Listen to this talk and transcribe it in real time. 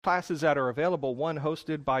classes that are available, one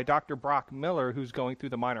hosted by Dr. Brock Miller, who's going through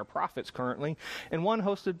the Minor Prophets currently, and one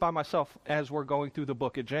hosted by myself as we're going through the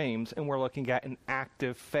book of James, and we're looking at an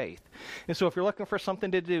active faith. And so if you're looking for something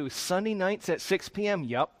to do, Sunday nights at 6 p.m.,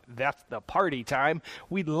 yep, that's the party time.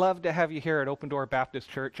 We'd love to have you here at Open Door Baptist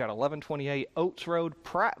Church at 1128 Oates Road,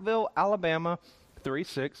 Prattville, Alabama,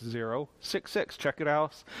 36066. Check it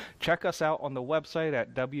out. Check us out on the website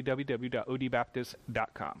at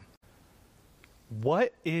www.odbaptist.com.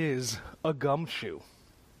 What is a gumshoe?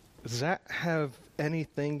 Does that have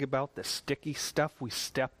anything about the sticky stuff we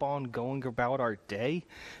step on going about our day?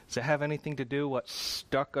 Does it have anything to do with what's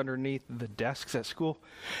stuck underneath the desks at school?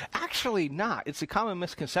 Actually not. It's a common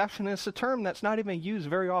misconception, and it's a term that's not even used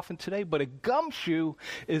very often today, but a gumshoe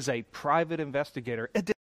is a private investigator.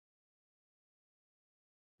 Chapter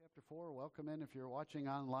 4, welcome in if you're watching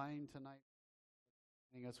online tonight.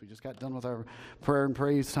 We just got done with our prayer and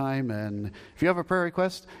praise time, and if you have a prayer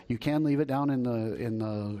request, you can leave it down in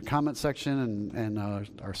the comment section, and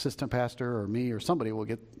our assistant pastor or me or somebody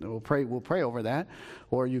will pray over that,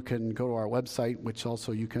 or you can go to our website, which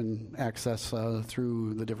also you can access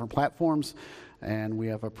through the different platforms, and we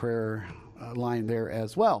have a prayer line there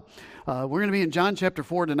as well. We're going to be in John chapter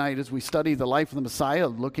 4 tonight as we study the life of the Messiah,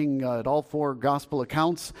 looking at all 4 gospel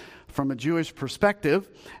accounts from a Jewish perspective.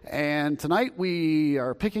 And tonight we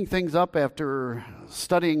are picking things up after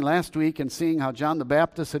studying last week and seeing how John the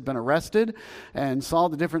Baptist had been arrested and saw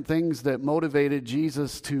the different things that motivated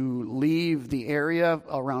Jesus to leave the area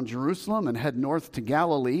around Jerusalem and head north to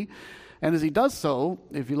Galilee. And as he does so,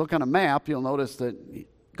 if you look on a map, you'll notice that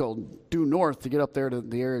go due north to get up there to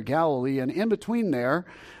the area of Galilee, and in between there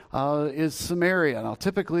is Samaria. Now,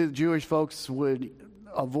 typically the Jewish folks would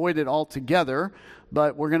avoid it altogether,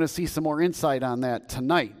 but we're going to see some more insight on that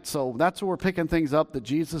tonight. So that's where we're picking things up, that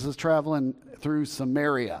Jesus is traveling through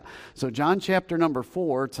Samaria. So John chapter number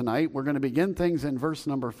 4 tonight, we're going to begin things in verse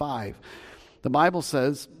number 5. The Bible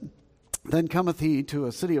says, "Then cometh he to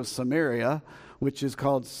a city of Samaria, which is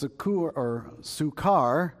called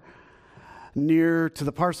Sychar, near to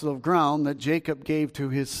the parcel of ground that Jacob gave to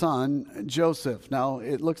his son Joseph." Now,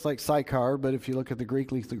 it looks like Sychar, but if you look at the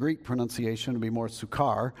Greek pronunciation, it would be more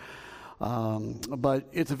Sychar. But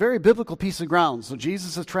it's a very biblical piece of ground. So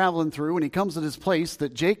Jesus is traveling through, and he comes to this place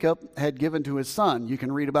that Jacob had given to his son. You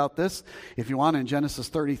can read about this, if you want, in Genesis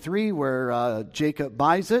 33, where Jacob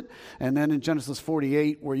buys it, and then in Genesis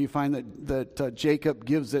 48, where you find that Jacob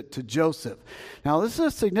gives it to Joseph. Now, this is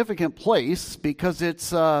a significant place because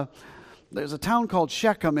it's... There's a town called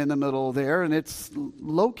Shechem in the middle there, and it's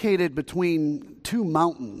located between 2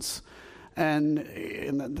 mountains. And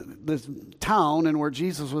in this town, and where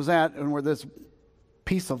Jesus was at, and where this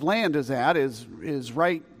piece of land is at, is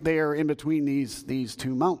right there in between these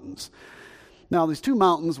 2 mountains. Now, these 2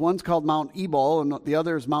 mountains, one's called Mount Ebal, and the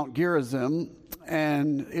other is Mount Gerizim,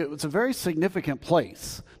 and it was a very significant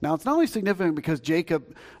place. Now, it's not only significant because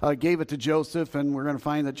Jacob gave it to Joseph, and we're going to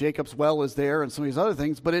find that Jacob's well is there and some of these other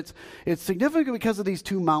things, but it's significant because of these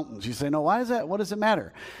 2 mountains. You say, no, why is that? What does it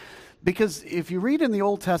matter? Because if you read in the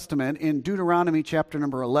Old Testament, in Deuteronomy chapter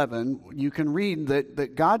number 11, you can read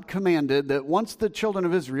that God commanded that once the children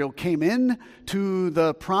of Israel came in to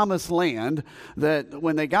the promised land, that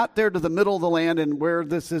when they got there to the middle of the land, and where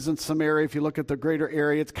this is in Samaria, if you look at the greater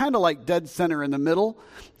area, it's kind of like dead center in the middle,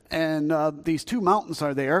 and these 2 mountains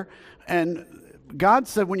are there, and God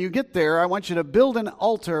said, when you get there, I want you to build an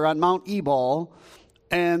altar on Mount Ebal,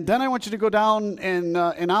 and then I want you to go down and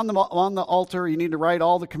on the altar, you need to write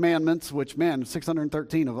all the commandments, which, man,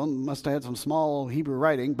 613 of them. Must have had some small Hebrew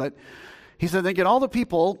writing. But he said, then get all the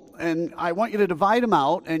people, and I want you to divide them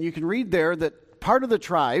out. And you can read there that part of the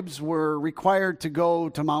tribes were required to go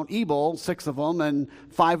to Mount Ebal, 6 of them, and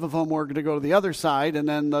 5 of them were going to go to the other side. And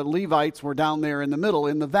then the Levites were down there in the middle,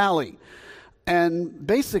 in the valley. And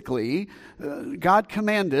basically, God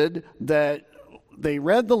commanded that they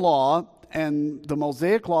read the law. And the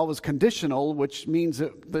Mosaic law was conditional, which means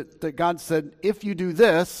that God said, if you do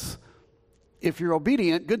this, if you're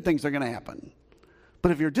obedient, good things are going to happen.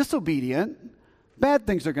 But if you're disobedient, bad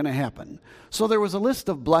things are going to happen. So there was a list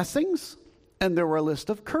of blessings, and there were a list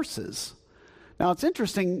of curses. Now, it's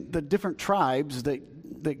interesting the different tribes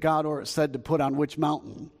that God said to put on which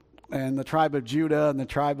mountain. And the tribe of Judah and the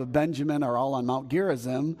tribe of Benjamin are all on Mount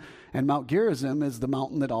Gerizim. And Mount Gerizim is the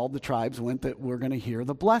mountain that all the tribes went that we're going to hear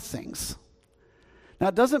the blessings. Now,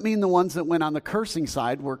 it doesn't mean the ones that went on the cursing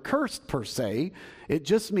side were cursed per se. It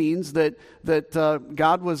just means that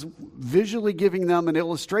God was visually giving them an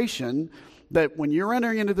illustration that when you're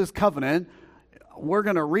entering into this covenant, we're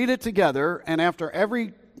going to read it together, and after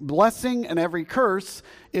every blessing and every curse.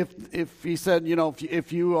 If he said,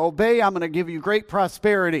 if you obey, I'm going to give you great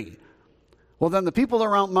prosperity. Well, then the people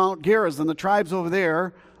around Mount Gerizim, the tribes over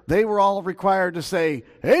there, they were all required to say,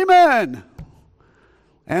 amen.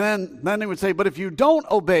 And then they would say, but if you don't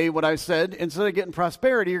obey what I said, instead of getting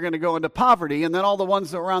prosperity, you're going to go into poverty. And then all the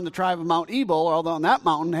ones that were on the tribe of Mount Ebal, or on that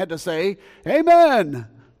mountain, had to say, amen.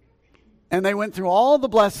 And they went through all the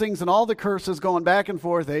blessings and all the curses going back and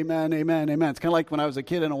forth, amen, amen, amen. It's kind of like when I was a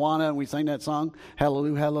kid in Awana and we sang that song,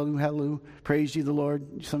 hallelujah, hallelujah, hallelujah, praise ye the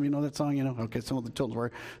Lord. Some of you know that song, Okay, some of the children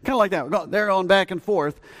were kind of like that. They're going back and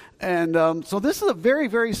forth. And so this is a very,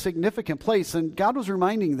 very significant place. And God was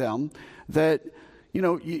reminding them that,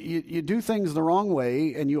 you do things the wrong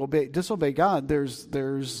way and you disobey God,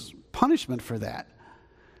 there's punishment for that.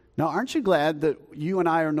 Now, aren't you glad that you and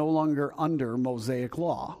I are no longer under Mosaic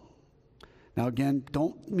law? Now, again,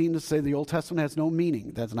 don't mean to say the Old Testament has no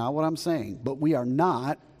meaning. That's not what I'm saying. But we are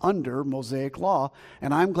not under Mosaic law.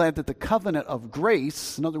 And I'm glad that the covenant of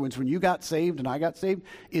grace, in other words, when you got saved and I got saved,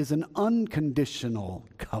 is an unconditional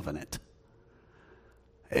covenant.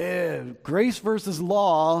 Grace versus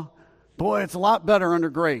law, boy, it's a lot better under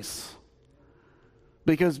grace.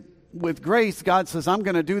 Because with grace, God says, I'm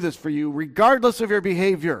going to do this for you regardless of your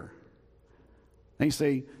behavior. And you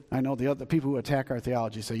say, I know the other people who attack our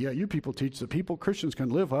theology say, yeah, you people teach that Christians can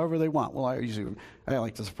live however they want. Well, I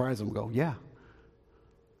like to surprise them and go, yeah,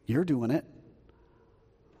 you're doing it.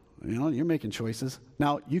 You're making choices.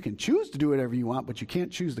 Now, you can choose to do whatever you want, but you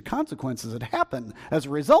can't choose the consequences that happen as a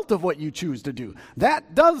result of what you choose to do.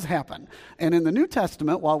 That does happen. And in the New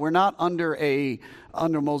Testament, while we're not under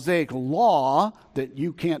Mosaic law that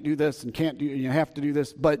you can't do this and you have to do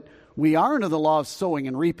this, but we are under the law of sowing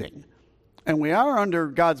and reaping. And we are under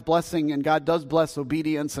God's blessing, and God does bless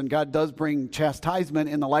obedience, and God does bring chastisement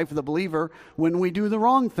in the life of the believer when we do the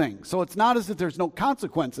wrong thing. So it's not as if there's no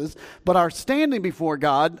consequences, but our standing before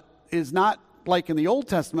God is not like in the Old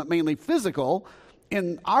Testament, mainly physical.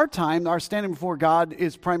 In our time, our standing before God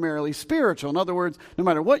is primarily spiritual. In other words, no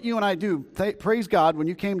matter what you and I do, praise God, when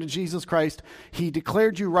you came to Jesus Christ, He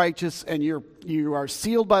declared you righteous, and you are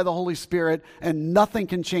sealed by the Holy Spirit, and nothing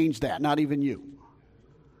can change that, not even you.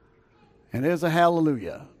 And it is a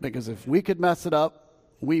hallelujah, because if we could mess it up,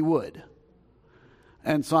 we would.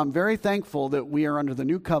 And so I'm very thankful that we are under the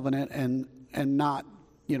new covenant and not,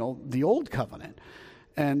 the old covenant.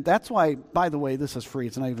 And that's why, by the way, this is free.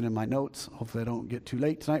 It's not even in my notes. Hopefully I don't get too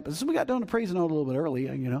late tonight. But we got done to praise and note a little bit early,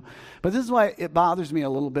 But this is why it bothers me a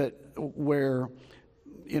little bit where,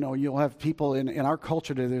 you'll have people in our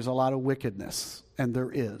culture today, there's a lot of wickedness, and there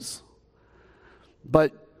is.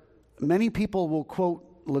 But many people will quote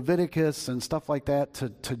Leviticus and stuff like that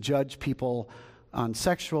to judge people on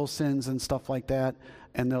sexual sins and stuff like that,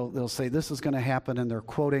 and they'll say this is going to happen, and they're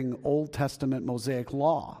quoting Old Testament Mosaic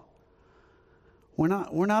law. We're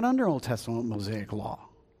not under Old Testament Mosaic law.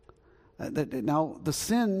 Now, the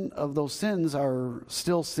sin of those sins are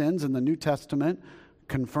still sins, and the New Testament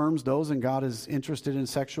confirms those, and God is interested in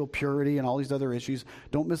sexual purity and all these other issues.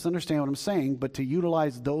 Don't misunderstand what I'm saying, but to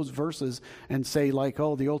utilize those verses and say like,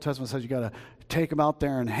 oh, the Old Testament says you got to take them out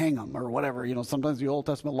there and hang them or whatever. Sometimes the Old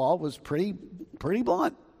Testament law was pretty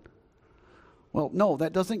blunt. Well, no,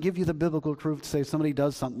 that doesn't give you the biblical proof to say if somebody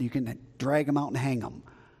does something, you can drag them out and hang them.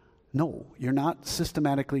 No, you're not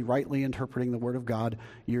systematically rightly interpreting the Word of God.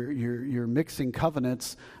 You're mixing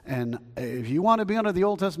covenants, and if you want to be under the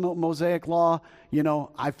Old Testament Mosaic law,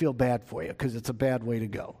 I feel bad for you because it's a bad way to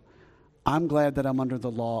go. I'm glad that I'm under the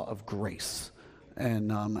law of grace, and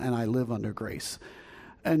I live under grace.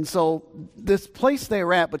 And so this place they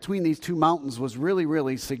were at between these two mountains was really,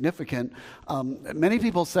 really significant. Many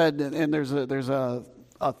people said, and there's a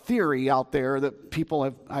theory out there that people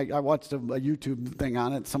have, I watched a YouTube thing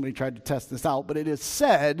on it, somebody tried to test this out, but it is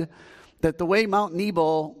said that the way Mount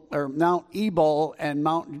Ebal and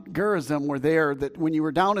Mount Gerizim were there, that when you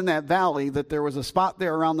were down in that valley, that there was a spot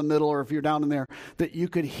there around the middle, or if you're down in there, that you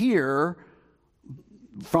could hear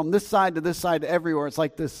from this side to everywhere. It's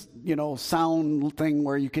like this, sound thing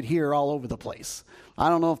where you could hear all over the place. I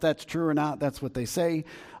don't know if that's true or not. That's what they say.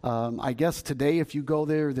 I guess today, if you go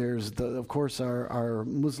there, of course, our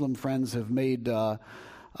Muslim friends have made, they've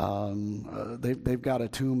got a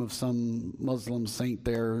tomb of some Muslim saint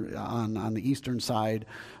there on the eastern side.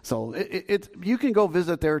 So you can go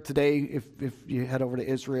visit there today if you head over to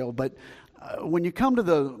Israel. But when you come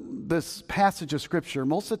to this passage of Scripture,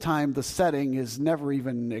 most of the time the setting is never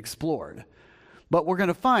even explored. But we're going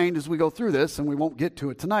to find as we go through this, and we won't get to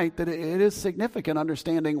it tonight, that it is significant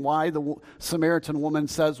understanding why the Samaritan woman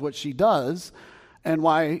says what she does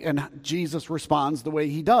and Jesus responds the way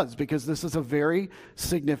he does, because this is a very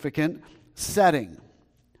significant setting.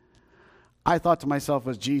 I thought to myself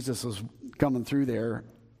as Jesus was coming through there,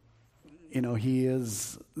 he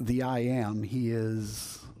is the I am. He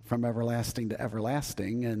is from everlasting to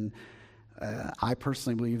everlasting. And I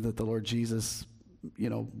personally believe that the Lord Jesus,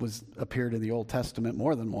 appeared in the Old Testament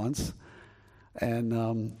more than once.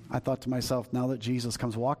 And I thought to myself, now that Jesus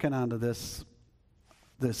comes walking onto this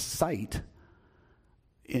site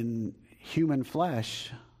in human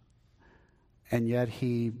flesh, and yet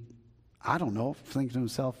he, thinking to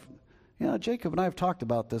himself, Jacob and I have talked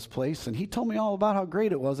about this place, and he told me all about how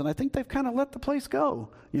great it was, and I think they've kind of let the place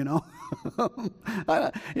go,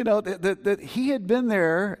 that he had been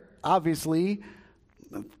there, obviously,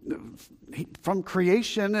 from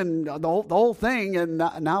creation and the whole thing, and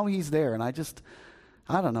now he's there, and it's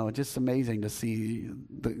just amazing to see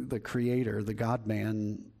the Creator, the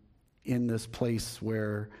God-man, in this place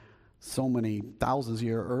where so many thousands of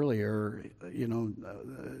years earlier,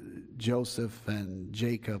 Joseph and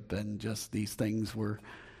Jacob and just these things were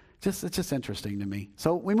it's just interesting to me.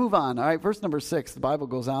 So we move on. All right, verse number 6, the Bible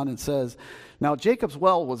goes on and says, "Now Jacob's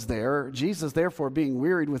well was there. Jesus, therefore, being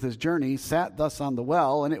wearied with his journey, sat thus on the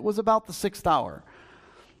well, and it was about the 6th hour."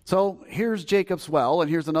 So here's Jacob's well, and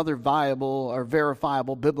here's another viable or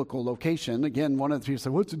verifiable biblical location. Again, one of the people say,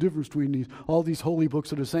 what's the difference between all these holy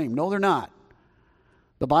books are the same? No, they're not.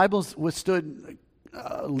 The Bible's withstood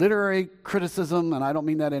literary criticism, and I don't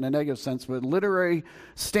mean that in a negative sense, but literary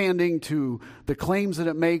standing to the claims that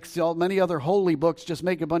it makes. Many other holy books just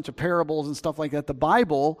make a bunch of parables and stuff like that. The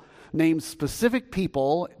Bible names specific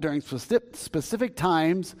people during specific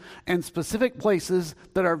times and specific places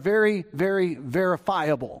that are very, very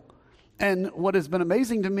verifiable. And what has been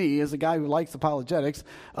amazing to me as a guy who likes apologetics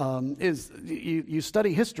is you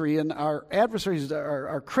study history, and our adversaries,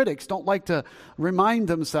 our critics, don't like to remind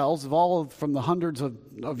themselves of from the hundreds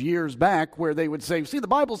of years back where they would say, see, the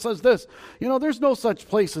Bible says this. There's no such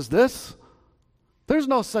place as this. There's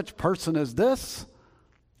no such person as this.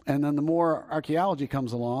 And then the more archaeology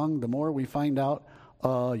comes along, the more we find out,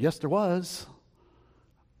 yes, there was.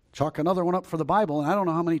 Chalk another one up for the Bible, and I don't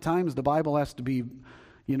know how many times the Bible has to be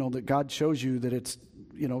that God shows you that it's,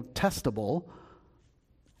 testable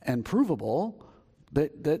and provable,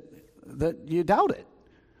 that you doubt it.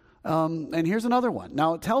 And here's another one.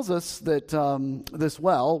 Now, it tells us that this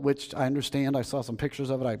well, which I understand, I saw some pictures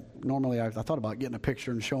of it. I thought about getting a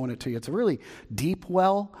picture and showing it to you. It's a really deep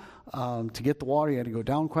well. To get the water, you had to go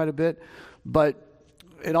down quite a bit. But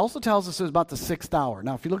it also tells us it was about the 6th hour.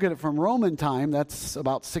 Now, if you look at it from Roman time, that's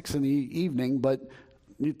about 6 in the evening, but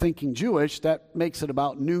thinking Jewish, that makes it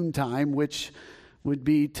about noontime, which would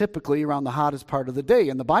be typically around the hottest part of the day.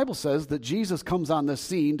 And the Bible says that Jesus comes on this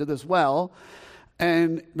scene to this well,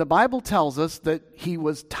 and the Bible tells us that he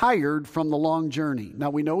was tired from the long journey.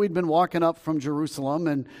 Now, we know he'd been walking up from Jerusalem,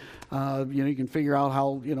 and you can figure out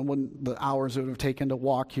how, when the hours it would have taken to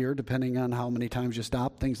walk here, depending on how many times you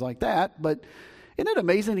stop, things like that. But isn't it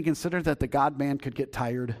amazing to consider that the God-man could get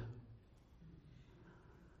tired?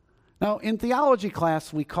 Now, in theology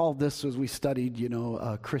class, we called this, as we studied,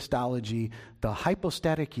 Christology, the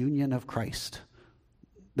hypostatic union of Christ.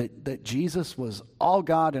 That Jesus was all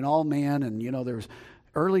God and all man, and, there's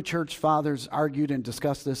early church fathers argued and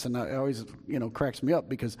discussed this, and it always, cracks me up,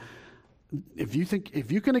 because if you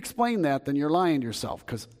can explain that, then you're lying to yourself,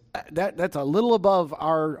 because that's a little above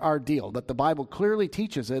our deal, that the Bible clearly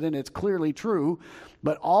teaches it, and it's clearly true,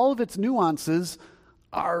 but all of its nuances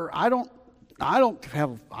are, I don't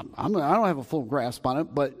have a full grasp on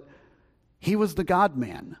it, but he was the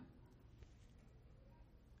God-man.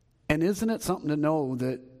 And isn't it something to know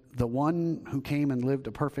that the one who came and lived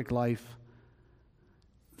a perfect life,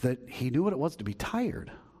 that he knew what it was to be tired?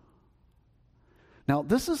 Now,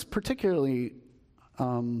 this is particularly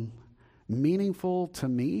meaningful to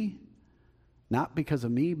me, not because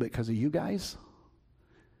of me, but because of you guys.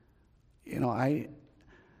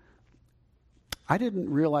 I didn't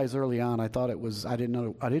realize early on, I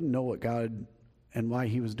didn't know what God and why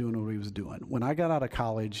he was doing what he was doing. When I got out of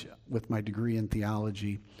college with my degree in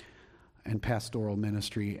theology and pastoral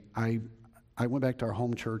ministry, I went back to our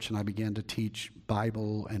home church and I began to teach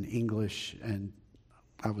Bible and English, and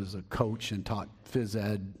I was a coach and taught phys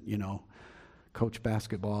ed, coach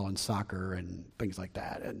basketball and soccer and things like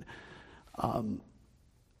that. And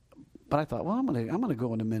but I thought, well, I'm gonna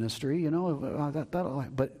go into ministry,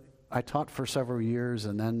 but I taught for several years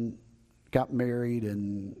and then got married,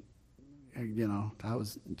 and I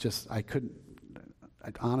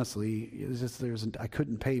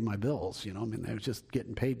couldn't pay my bills, I was just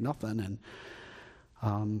getting paid nothing, and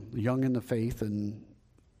young in the faith, and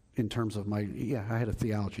in terms of I had a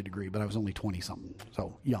theology degree, but I was only 20 something,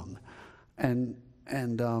 so young, and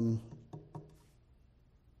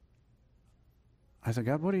I said,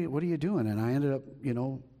 God, what are you doing? And I ended up,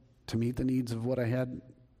 to meet the needs of what I had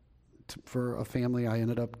for a family, I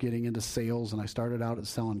ended up getting into sales, and I started out at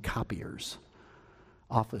selling copiers,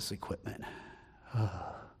 office equipment.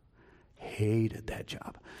 Hated that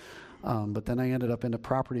job. But then I ended up into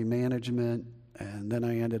property management, and then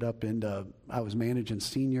I was managing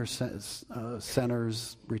senior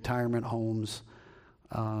centers, retirement homes,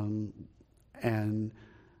 and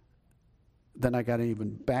then I got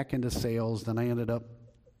even back into sales. Then I ended up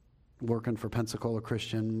working for Pensacola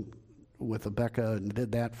Christian with Abeka and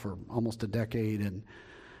did that for almost a decade. And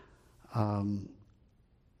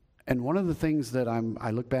one of the things that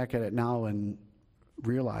I look back at it now and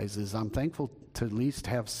realize is I'm thankful to at least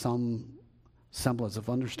have some semblance of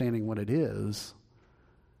understanding what it is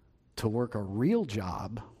to work a real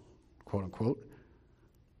job, quote unquote,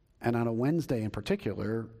 and on a Wednesday in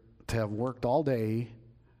particular, to have worked all day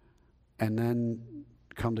and then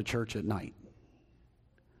come to church at night.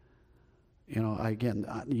 Again,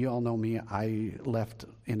 you all know me. I left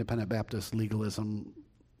Independent Baptist legalism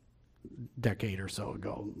decade or so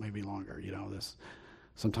ago, maybe longer.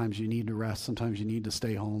 Sometimes you need to rest. Sometimes you need to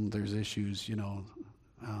stay home. There's issues,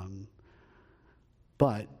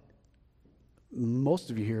 but most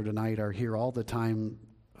of you here tonight are here all the time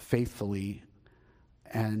faithfully,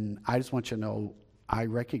 and I just want you to know I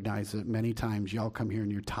recognize that many times y'all come here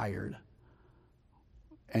and you're tired,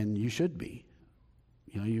 and you should be.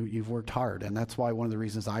 You've worked hard, and that's why one of the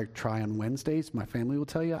reasons I try on Wednesdays, my family will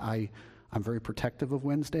tell you, I'm very protective of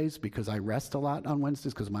Wednesdays because I rest a lot on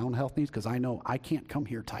Wednesdays because of my own health needs, because I know I can't come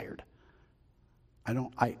here tired.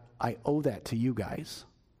 I owe that to you guys.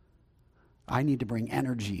 I need to bring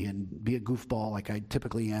energy and be a goofball like I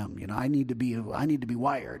typically am. I need to be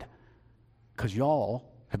wired, because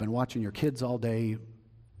y'all have been watching your kids all day,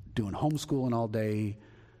 doing homeschooling all day,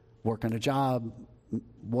 working a job,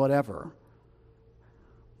 whatever.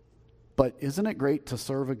 But isn't it great to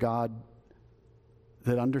serve a God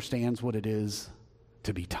that understands what it is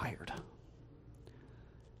to be tired?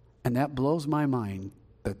 And that blows my mind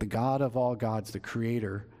that the God of all gods, the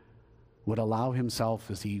Creator, would allow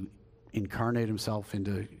himself, as he incarnated himself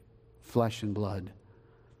into flesh and blood,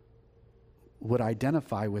 would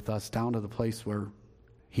identify with us down to the place where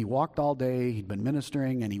he walked all day, he'd been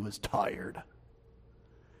ministering, and he was tired.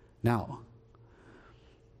 Now,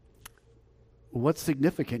 what's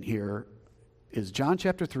significant here is John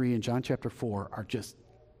chapter 3 and John chapter 4 are just,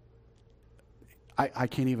 I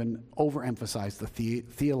can't even overemphasize the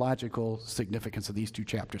theological significance of these two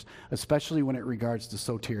chapters, especially when it regards to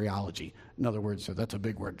soteriology. In other words, so that's a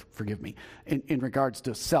big word, forgive me. In regards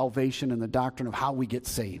to salvation and the doctrine of how we get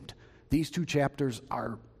saved. These two chapters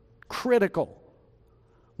are critical.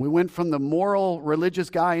 We went from the moral religious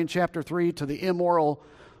guy in chapter 3 to the immoral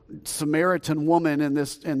Samaritan woman in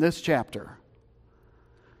this chapter.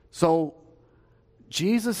 So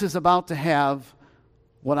Jesus is about to have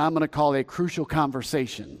what I'm going to call a crucial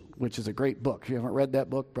conversation, which is a great book. If you haven't read that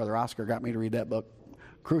book, Brother Oscar got me to read that book.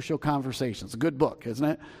 Crucial Conversation. It's a good book, isn't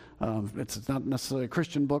it? It's not necessarily a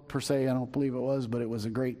Christian book per se. I don't believe it was, but it was a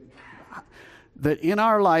great... That in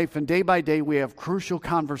our life and day by day we have crucial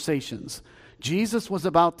conversations. Jesus was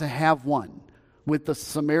about to have one with the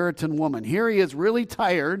Samaritan woman. Here he is really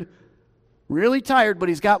tired, but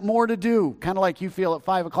he's got more to do. Kind of like you feel at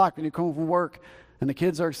 5 o'clock when you come home from work and the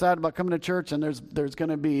kids are excited about coming to church, and there's going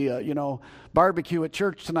to be barbecue at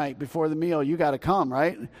church tonight before the meal. You got to come,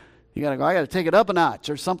 right? You got to go, I got to take it up a notch.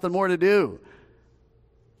 There's something more to do.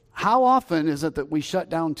 How often is it that we shut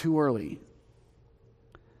down too early?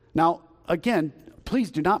 Now, again,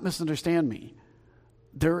 please do not misunderstand me.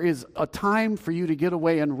 There is a time for you to get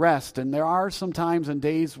away and rest, and there are some times and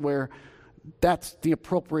days where that's the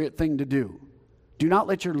appropriate thing to do. Do not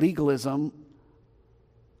let your legalism...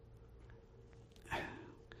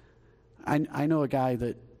 I know a guy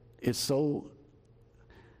that is so...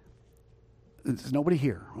 There's nobody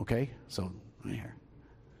here, okay? So, here.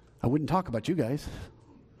 I wouldn't talk about you guys,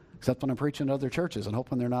 except when I'm preaching to other churches and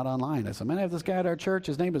hoping they're not online. I said, man, I have this guy at our church.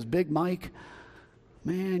 His name is Big Mike.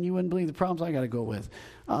 Man, you wouldn't believe the problems I got to go with.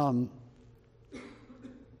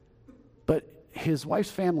 But his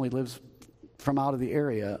wife's family lives from out of the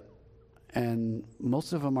area, and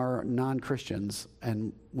most of them are non-Christians.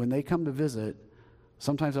 And when they come to visit,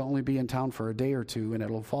 sometimes I'll only be in town for a day or two, and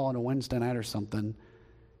it'll fall on a Wednesday night or something.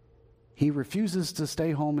 He refuses to stay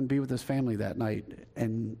home and be with his family that night,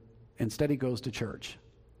 and instead he goes to church.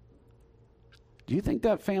 Do you think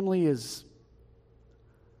that family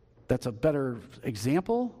that's a better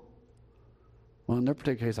example? Well, in their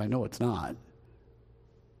particular case, I know it's not.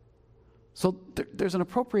 So there's an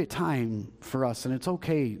appropriate time for us, and it's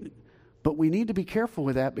okay. But we need to be careful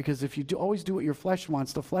with that, because if you always do what your flesh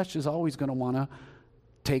wants, the flesh is always going to want to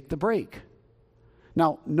take the break.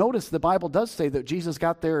 Now, notice the Bible does say that Jesus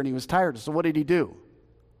got there and he was tired. So what did he do?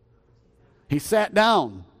 He sat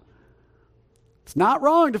down. It's not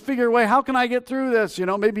wrong to figure a way, how can I get through this?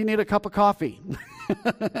 Maybe you need a cup of coffee.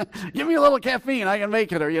 Give me a little caffeine, I can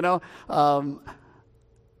make it. Or,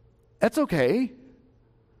 that's okay.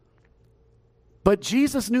 But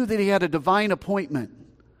Jesus knew that he had a divine appointment.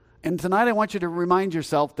 And tonight I want you to remind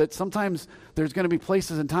yourself that sometimes there's going to be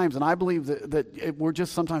places and times, and I believe that we're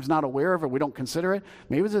just sometimes not aware of it, we don't consider it.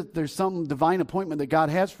 Maybe there's some divine appointment that God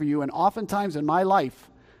has for you, and oftentimes in my life,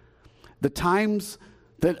 the times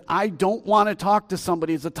that I don't want to talk to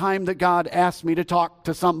somebody is the time that God asks me to talk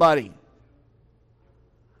to somebody.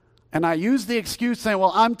 And I use the excuse saying,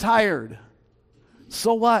 well, I'm tired.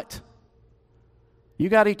 So what? You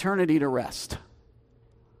got eternity to rest.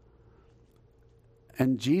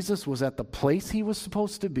 And Jesus was at the place he was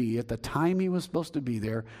supposed to be, at the time he was supposed to be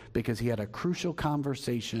there, because he had a crucial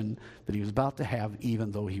conversation that he was about to have,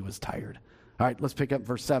 even though he was tired. All right, let's pick up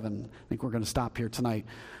verse 7. I think we're going to stop here tonight.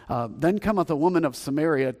 Then cometh a woman of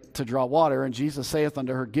Samaria to draw water, and Jesus saith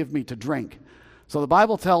unto her, Give me to drink. So the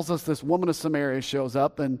Bible tells us this woman of Samaria shows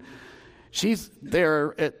up, and she's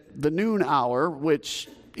there at the noon hour, which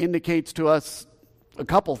indicates to us a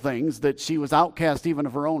couple things, that she was outcast even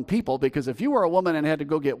of her own people, because if you were a woman and had to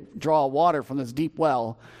go draw water from this deep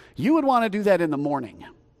well, you would want to do that in the morning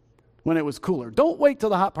when it was cooler. Don't wait till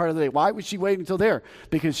the hot part of the day. Why was she waiting until there?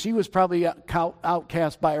 Because she was probably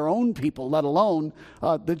outcast by her own people, let alone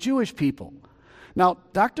the Jewish people. Now,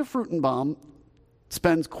 Dr. Fruchtenbaum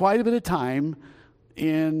spends quite a bit of time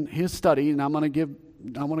in his study, and I want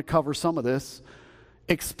to cover some of this,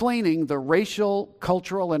 explaining the racial,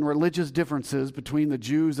 cultural, and religious differences between the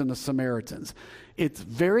Jews and the Samaritans. It's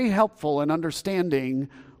very helpful in understanding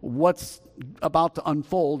what's about to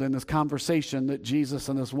unfold in this conversation that Jesus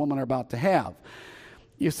and this woman are about to have.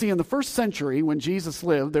 You see, in the first century, when Jesus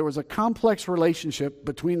lived, there was a complex relationship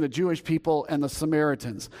between the Jewish people and the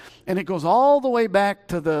Samaritans. And it goes all the way back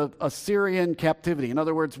to the Assyrian captivity. In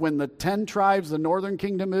other words, when the 10 tribes, the northern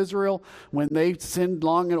kingdom of Israel, when they sinned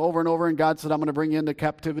long and over, and God said, I'm going to bring you into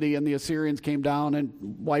captivity, and the Assyrians came down and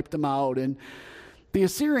wiped them out. And the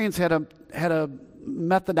Assyrians had a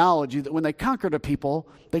methodology that when they conquered a people,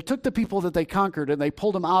 they took the people that they conquered and they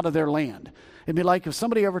pulled them out of their land. It'd be like if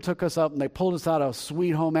somebody ever took us up and they pulled us out of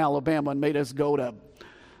Sweet Home, Alabama, and made us go to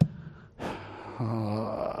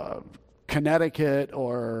Connecticut,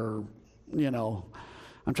 or,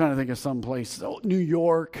 I'm trying to think of some place, New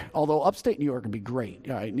York, although upstate New York would be great.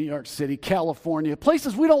 All right, New York City, California,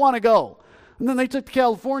 places we don't want to go. And then they took the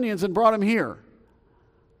Californians and brought them here.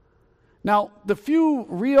 Now, the few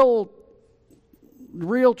real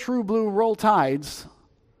true blue Roll Tides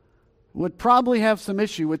would probably have some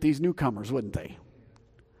issue with these newcomers, wouldn't they?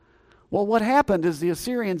 Well, what happened is the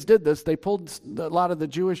Assyrians did this. They pulled a lot of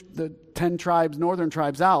the 10 tribes, northern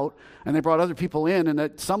tribes out, and they brought other people in, and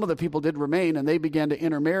that some of the people did remain, and they began to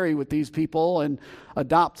intermarry with these people and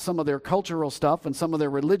adopt some of their cultural stuff and some of their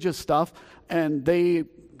religious stuff, and they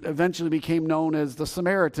eventually became known as the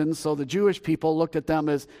Samaritans. So the Jewish people looked at them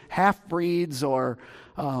as half-breeds, or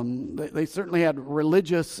they certainly had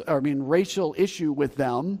racial issue with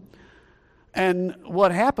them. And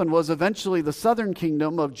what happened was eventually the southern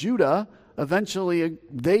kingdom of Judah, they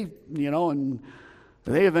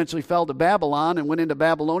eventually fell to Babylon and went into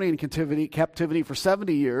Babylonian captivity for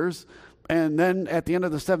 70 years. And then at the end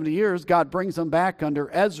of the 70 years, God brings them back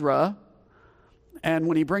under Ezra. And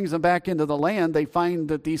when he brings them back into the land, they find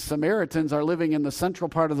that these Samaritans are living in the central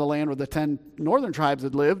part of the land where the 10 northern tribes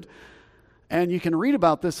had lived. And you can read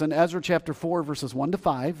about this in Ezra chapter 4, verses 1 to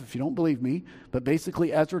 5, if you don't believe me. But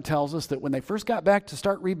basically, Ezra tells us that when they first got back to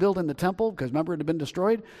start rebuilding the temple, because remember it had been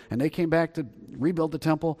destroyed, and they came back to rebuild the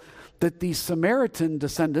temple, that these Samaritan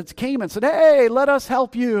descendants came and said, hey, let us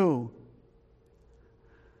help you.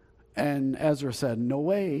 And Ezra said, no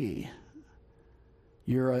way.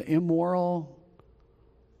 You're an immoral.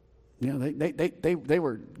 They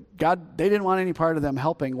were, God, they didn't want any part of them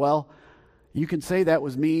helping. Well, you can say that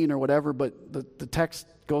was mean or whatever, but the text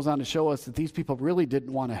goes on to show us that these people really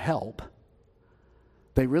didn't want to help.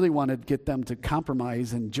 They really wanted to get them to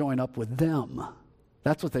compromise and join up with them.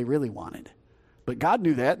 That's what they really wanted. But God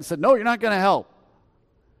knew that and said, no, you're not going to help.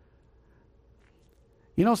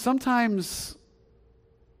 Sometimes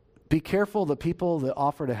be careful the people that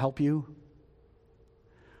offer to help you.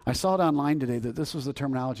 I saw it online today that this was the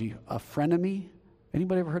terminology, a frenemy.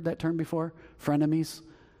 Anybody ever heard that term before? Frenemies?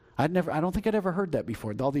 I don't think I'd ever heard that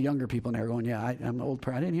before. All the younger people in there going, yeah, I'm an old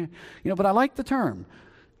person. I didn't hear. But I like the term.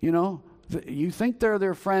 You think they're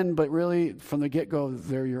their friend, but really from the get-go,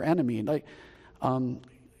 they're your enemy. Like,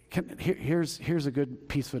 here's a good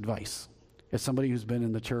piece of advice. As somebody who's been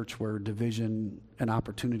in the church where division, an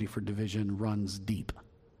opportunity for division runs deep.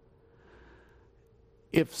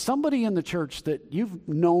 If somebody in the church that you've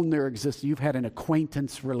known their existence, you've had an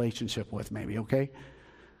acquaintance relationship with maybe, okay?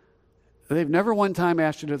 They've never one time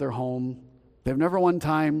asked you to their home. They've never one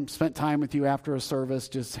time spent time with you after a service,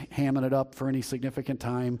 just hamming it up for any significant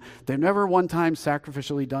time. They've never one time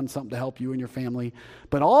sacrificially done something to help you and your family.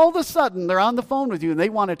 But all of a sudden, they're on the phone with you and they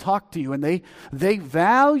want to talk to you and they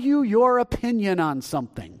value your opinion on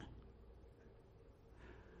something.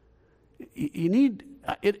 You need,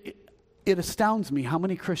 it astounds me how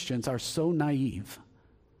many Christians are so naive.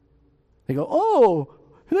 They go, oh,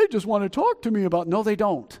 they just want to talk to me about, no, they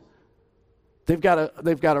don't. They've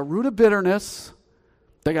got a root of bitterness.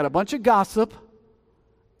 They got a bunch of gossip,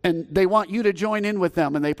 and they want you to join in with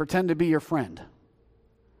them, and they pretend to be your friend.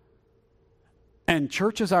 And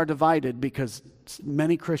churches are divided because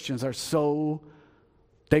many Christians are so,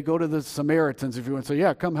 they go to the Samaritans, if you want to say,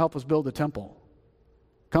 yeah, come help us build a temple.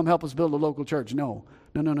 Come help us build a local church. No.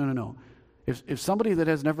 If somebody that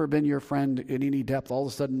has never been your friend in any depth, all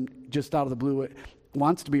of a sudden, just out of the blue,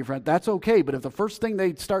 wants to be a friend, that's okay. But if the first thing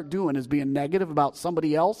they start doing is being negative about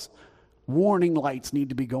somebody else, warning lights need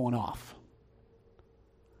to be going off.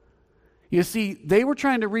 You see, they were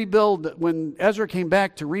trying to rebuild, when Ezra came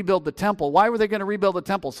back to rebuild the temple. Why were they going to rebuild the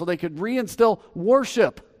temple? So they could reinstill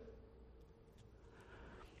worship.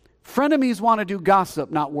 Frenemies want to do gossip,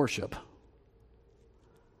 not worship.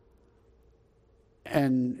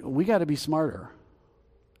 And we got to be smarter.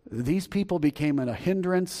 These people became a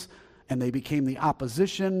hindrance, and they became the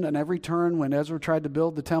opposition in every turn when Ezra tried to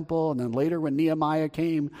build the temple. And then later when Nehemiah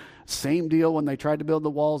came, same deal when they tried to build the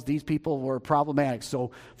walls. These people were problematic.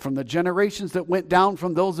 So from the generations that went down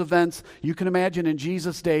from those events, you can imagine in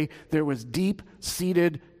Jesus' day, there was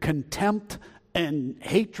deep-seated contempt and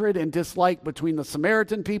hatred and dislike between the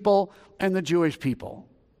Samaritan people and the Jewish people.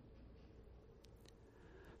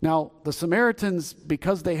 Now, the Samaritans,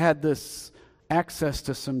 because they had this access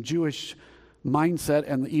to some Jewish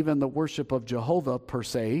mindset and even the worship of Jehovah per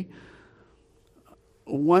se,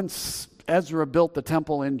 once Ezra built the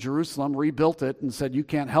temple in Jerusalem, rebuilt it and said, you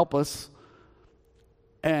can't help us,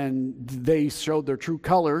 and they showed their true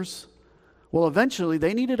colors, well, eventually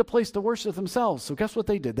they needed a place to worship themselves. So guess what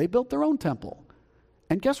they did? They built their own temple.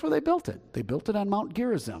 And guess where they built it? They built it on Mount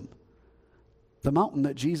Gerizim, the mountain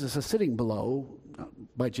that Jesus is sitting below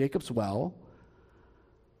by Jacob's well.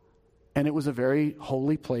 And it was a very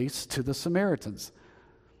holy place to the Samaritans.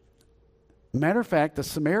 Matter of fact, the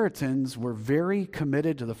Samaritans were very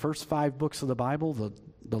committed to the first 5 books of the Bible,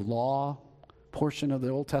 the law portion of the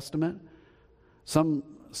Old Testament. Some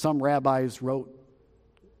rabbis wrote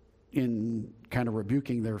in kind of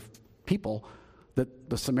rebuking their people that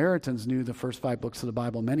the Samaritans knew the first 5 books of the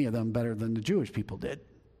Bible, many of them better than the Jewish people did.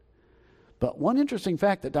 But one interesting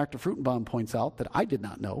fact that Dr. Frutenbaum points out that I did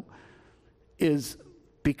not know is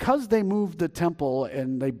because they moved the temple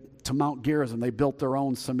to Mount Gerizim, they built their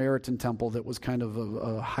own Samaritan temple that was kind of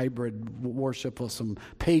a hybrid worship of some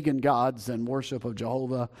pagan gods and worship of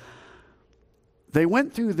Jehovah. They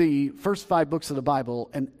went through the first 5 books of the Bible,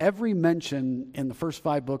 and every mention in the first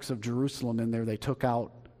 5 books of Jerusalem in there, they took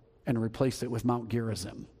out and replaced it with Mount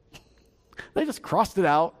Gerizim. They just crossed it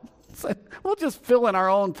out. Said, we'll just fill in our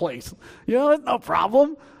own place. It's no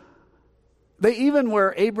problem. They even,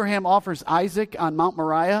 where Abraham offers Isaac on Mount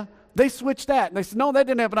Moriah, they switched that. And they said, no, that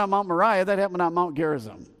didn't happen on Mount Moriah. That happened on Mount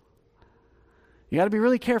Gerizim. You got to be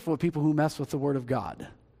really careful with people who mess with the Word of God.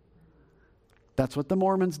 That's what the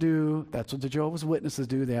Mormons do. That's what the Jehovah's Witnesses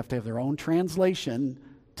do. They have to have their own translation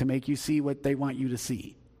to make you see what they want you to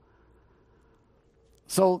see.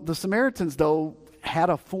 So the Samaritans, though,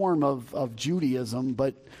 had a form of Judaism,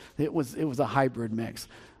 but it was a hybrid mix.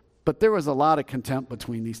 But there was a lot of contempt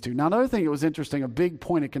between these two. Now, another thing that was interesting, a big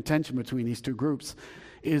point of contention between these two groups,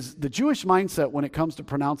 is the Jewish mindset when it comes to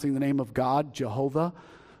pronouncing the name of God, Jehovah.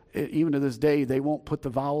 Even to this day, they won't put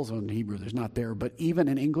the vowels in Hebrew. There's not there. But even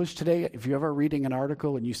in English today, if you're ever reading an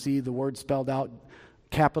article and you see the word spelled out,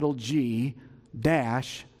 capital G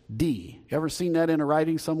dash D. You ever seen that in a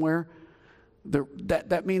writing somewhere?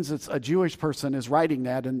 That means it's a Jewish person is writing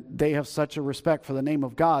that, and they have such a respect for the name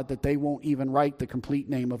of God that they won't even write the complete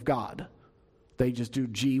name of God. They just do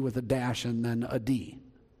G with a dash and then a D.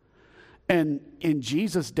 And in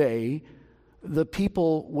Jesus' day, the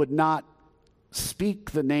people would not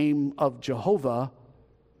speak the name of Jehovah.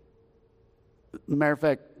 Matter of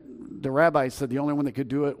fact, the rabbi said the only one that could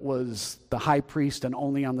do it was the high priest, and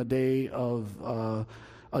only on the day of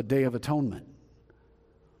a Day of Atonement.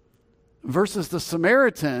 versus the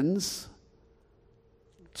Samaritans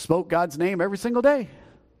spoke God's name every single day.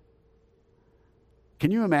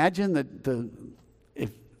 Can you imagine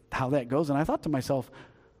how that goes? And I thought to myself,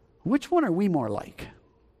 which one are we more like?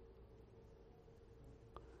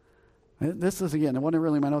 This is, again, it wasn't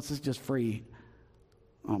really my notes. This is just free.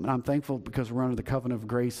 And I'm thankful because we're under the covenant of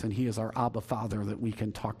grace and he is our Abba Father that we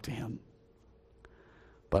can talk to him.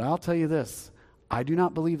 But I'll tell you this. I do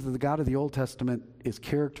not believe that the God of the Old Testament is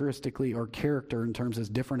characteristically or character in terms is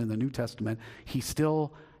different in the New Testament. He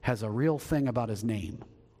still has a real thing about his name.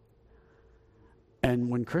 And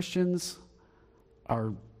when Christians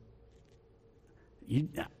are,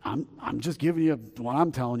 I'm just giving you what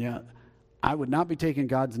I'm telling you, I would not be taking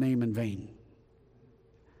God's name in vain.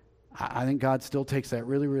 I think God still takes that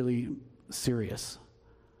really, really serious.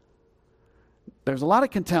 There's a lot of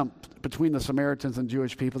contempt between the Samaritans and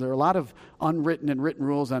Jewish people. There are a lot of unwritten and written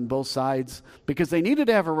rules on both sides because they needed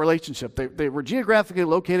to have a relationship. They were geographically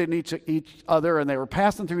located in each other, and they were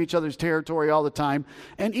passing through each other's territory all the time.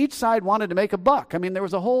 And each side wanted to make a buck. I mean, there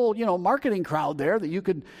was a whole, marketing crowd there that you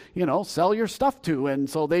could, sell your stuff to. And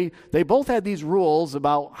so they both had these rules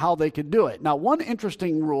about how they could do it. Now, one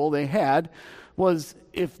interesting rule they had was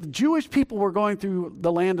if the Jewish people were going through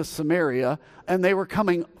the land of Samaria and they were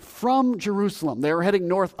coming from Jerusalem, they were heading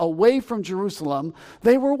north away from Jerusalem,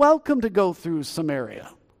 they were welcome to go through Samaria.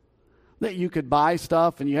 That you could buy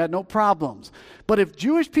stuff and you had no problems. But if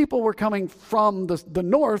Jewish people were coming from the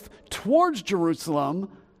north towards Jerusalem,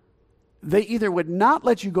 they either would not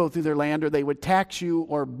let you go through their land or they would tax you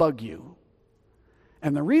or bug you.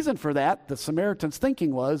 And the reason for that, the Samaritans'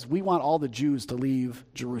 thinking was, we want all the Jews to leave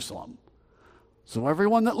Jerusalem. So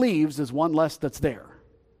everyone that leaves is one less that's there.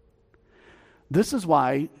 This is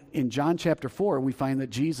why in John chapter 4 we find that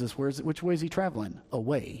Jesus, which way is he traveling?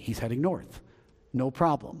 Away. He's heading north. No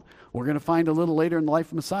problem. We're going to find a little later in the life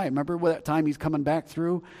of Messiah. Remember that time he's coming back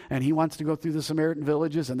through and he wants to go through the Samaritan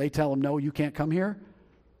villages and they tell him, no, you can't come here?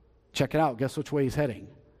 Check it out. Guess which way he's heading?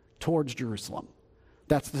 Towards Jerusalem.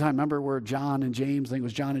 That's the time, remember, where John and James, I think it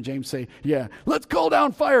was John and James say, yeah, let's call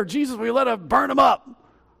down fire. Jesus, we let him burn him up.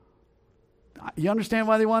 You understand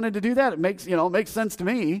why they wanted to do that? It makes sense to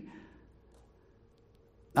me.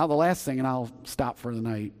 Now the last thing, and I'll stop for the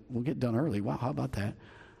night. We'll get done early. Wow, how about that?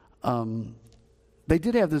 They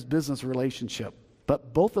did have this business relationship,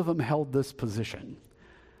 but both of them held this position.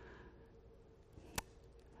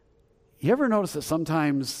 You ever notice that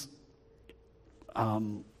sometimes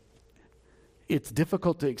it's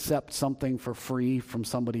difficult to accept something for free from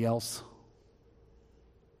somebody else?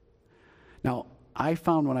 Now, I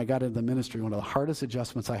found when I got into the ministry, one of the hardest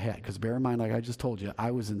adjustments I had, because bear in mind, like I just told you,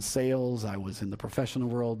 I was in sales, I was in the professional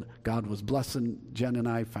world, God was blessing Jen and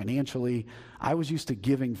I financially. I was used to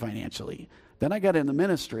giving financially. Then I got in the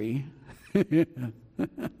ministry, and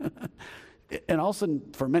all of a sudden,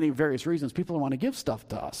 for many various reasons, people want to give stuff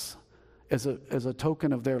to us as a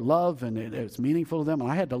token of their love, and it's meaningful to them.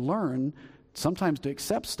 And I had to learn sometimes to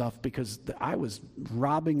accept stuff because I was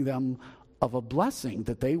robbing them of a blessing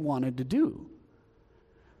that they wanted to do.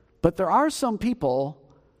 But there are some people,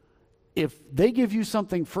 if they give you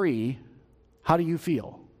something free, how do you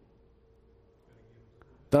feel?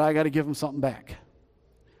 That I got to give them something back.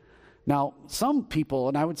 Now, some people,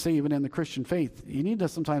 and I would say even in the Christian faith, you need to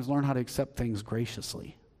sometimes learn how to accept things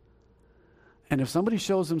graciously. And if somebody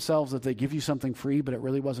shows themselves that they give you something free, but it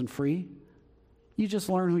really wasn't free, you just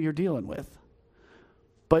learn who you're dealing with.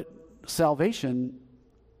 But salvation,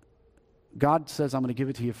 God says, I'm going to give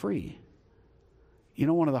it to you free.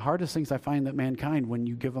 One of the hardest things I find that mankind, when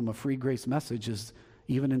you give them a free grace message, is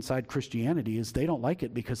even inside Christianity, is they don't like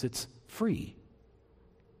it because it's free.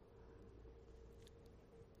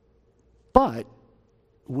 But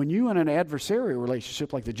when you in an adversarial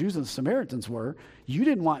relationship like the Jews and the Samaritans were, you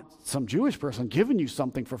didn't want some Jewish person giving you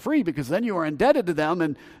something for free because then you were indebted to them,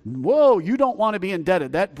 and whoa, you don't want to be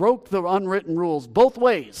indebted. That broke the unwritten rules both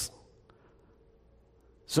ways.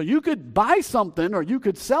 So you could buy something or you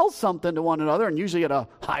could sell something to one another, and usually at a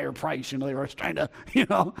higher price. They were trying to,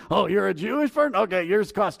 oh, you're a Jewish person? Okay,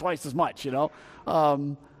 yours costs twice as much,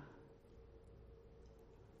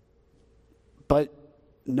 But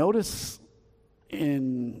notice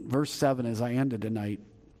in verse 7, as I ended tonight,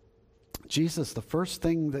 Jesus, the first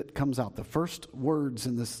thing that comes out, the first words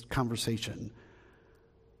in this conversation,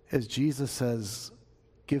 is Jesus says,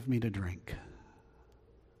 give me to drink.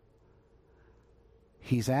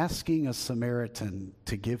 He's asking a Samaritan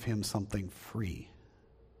to give him something free.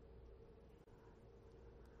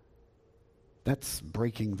 That's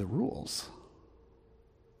breaking the rules.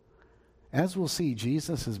 As we'll see,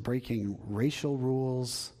 Jesus is breaking racial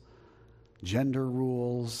rules, gender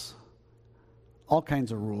rules, all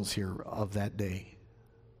kinds of rules here of that day.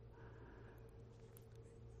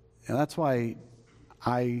 And that's why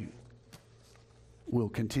I will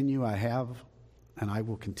continue, I have, and I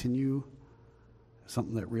will continue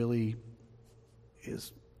something that really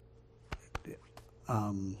is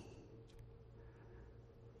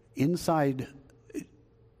inside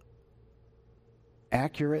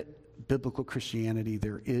accurate biblical Christianity.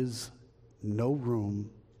 There is no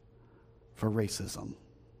room for racism.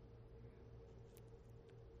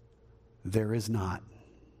 There is not.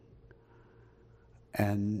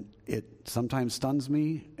 And it sometimes stuns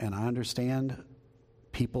me, and I understand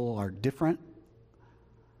people are different.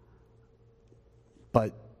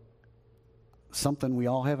 But something we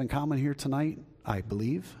all have in common here tonight, I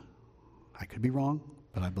believe, I could be wrong,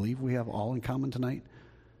 but I believe we have all in common tonight,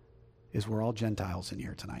 is we're all Gentiles in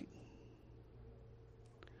here tonight.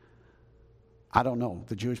 I don't know.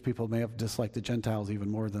 The Jewish people may have disliked the Gentiles even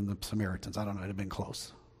more than the Samaritans. I don't know. It'd have been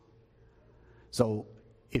close. So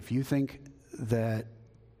if you think that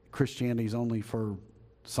Christianity is only for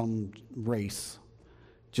some race,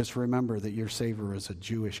 just remember that your Savior is a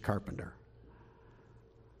Jewish carpenter.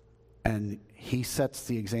 And he sets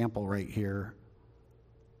the example right here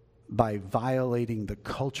by violating the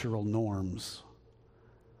cultural norms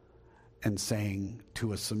and saying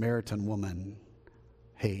to a Samaritan woman,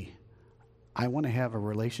 hey, I want to have a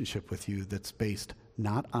relationship with you that's based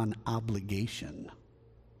not on obligation,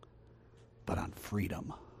 but on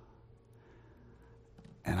freedom.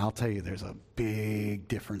 And I'll tell you, there's a big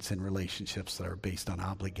difference in relationships that are based on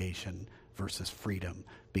obligation versus freedom,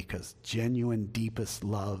 because genuine, deepest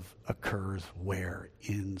love occurs where?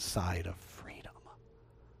 Inside of freedom.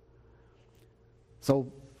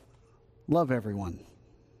 So, love everyone.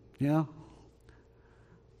 Yeah?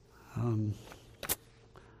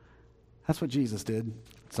 That's what Jesus did.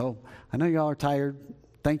 So, I know y'all are tired.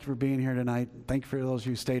 Thank you for being here tonight. Thank you for those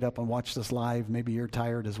who stayed up and watched this live. Maybe you're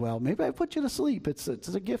tired as well. Maybe I put you to sleep. It's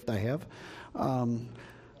a gift I have.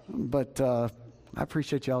 But I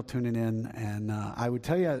appreciate y'all tuning in. And I would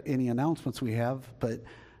tell you any announcements we have, but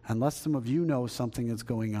unless some of you know something that's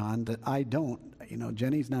going on that I don't,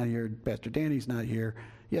 Jenny's not here, Pastor Danny's not here.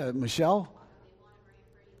 Yeah, Michelle?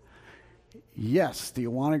 Yes, the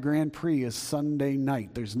Awana Grand Prix is Sunday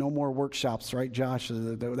night. There's no more workshops, right, Josh?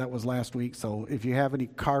 That was last week. So if you have any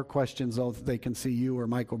car questions, they can see you or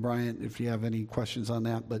Michael Bryant if you have any questions on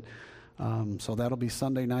that. But so that'll be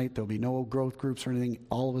Sunday night. There'll be no growth groups or anything.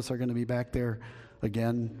 All of us are going to be back there.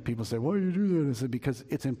 Again, people say, why do you do that? I said, because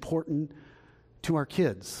it's important to our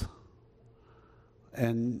kids.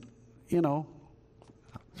 And, so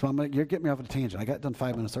you're getting me off on a tangent. I got done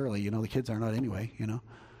 5 minutes early. The kids are not anyway,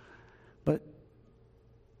 But,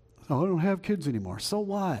 I don't have kids anymore. So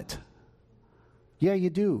what? Yeah, you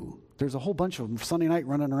do. There's a whole bunch of them Sunday night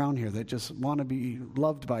running around here that just want to be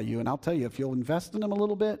loved by you. And I'll tell you, if you'll invest in them a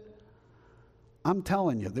little bit, I'm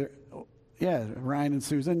telling you. Yeah, Ryan and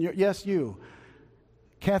Susan. Yes, you.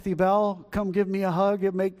 Kathy Bell, come give me a hug.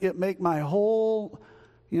 It make my whole,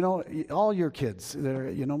 all your kids.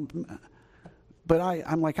 But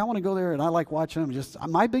I'm like, I want to go there, and I like watching them.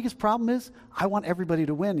 My biggest problem is I want everybody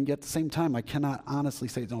to win, and yet at the same time, I cannot honestly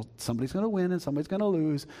say, no, somebody's going to win and somebody's going to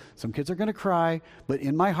lose. Some kids are going to cry, but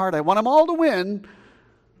in my heart, I want them all to win.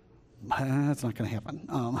 That's not going to happen.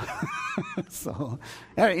 So, all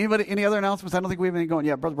right, any other announcements? I don't think we have anything going.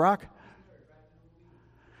 Yeah, Brother Brock?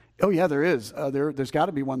 Oh, yeah, there is. There's got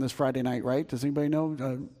to be one this Friday night, right? Does anybody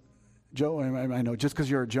know? Joe, I know, just because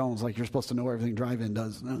you're a Jones, like you're supposed to know everything drive-in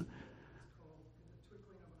does.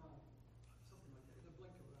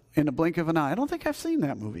 In the blink of an eye. I don't think I've seen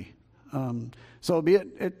that movie. So it'll be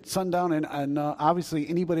at sundown, and obviously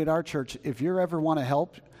anybody at our church, if you ever want to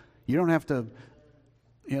help, you don't have to,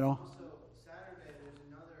 Also, Saturday there's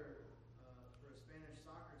another, for a Spanish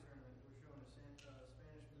soccer tournament, we're showing a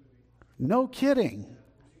Spanish movie. No kidding. We're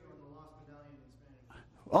showing The Lost Medallion in Spanish.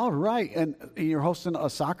 All right, and you're hosting a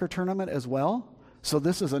soccer tournament as well? So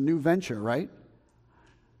this is a new venture, right?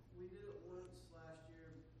 We did it once last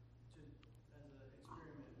year as an experiment, but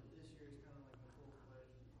this year is kind of like a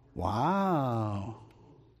full-fledged. Wow.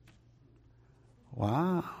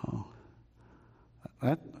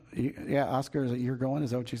 Yeah, Oscar, is it you're going?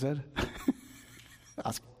 Is that what you said?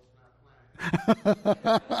 Oscar.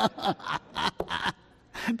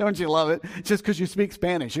 Don't you love it? Just because you speak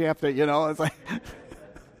Spanish, you have to, it's like,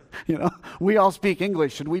 we all speak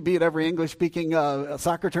English. Should we be at every English-speaking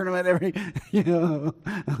soccer tournament?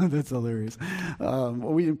 That's hilarious.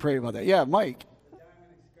 We didn't pray about that. Yeah, Mike.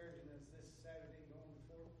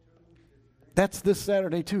 That's this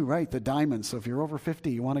Saturday too, right? The Diamonds. So if you're over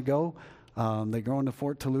 50, you want to go, They're going to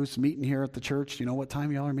Fort Toulouse, meeting here at the church. You know what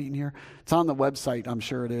time y'all are meeting here? It's on the website. I'm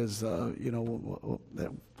sure it is.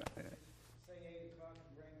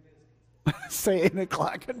 Say 8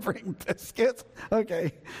 o'clock and bring biscuits.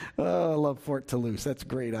 Okay. Oh, I love Fort Toulouse. That's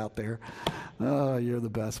great out there. Oh, you're the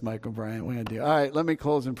best, Michael Bryant. Wendy. All right, let me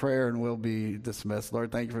close in prayer and we'll be dismissed.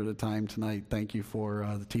 Lord, thank you for the time tonight. Thank you for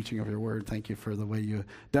the teaching of your word. Thank you for the way you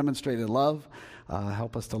demonstrated love.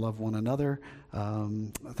 Help us to love one another.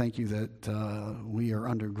 Thank you that we are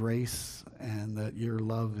under grace and that your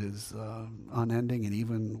love is unending. And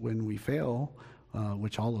even when we fail,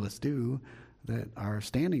 which all of us do, that our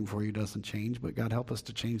standing for you doesn't change, but God, help us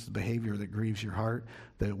to change the behavior that grieves your heart,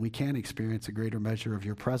 that we can experience a greater measure of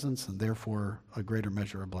your presence and therefore a greater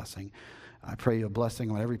measure of blessing. I pray a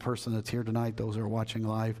blessing on every person that's here tonight, those who are watching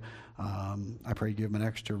live. I pray you give them an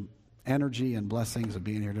extra energy and blessings of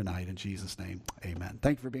being here tonight. In Jesus' name, amen.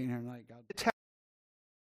 Thank you for being here tonight. God.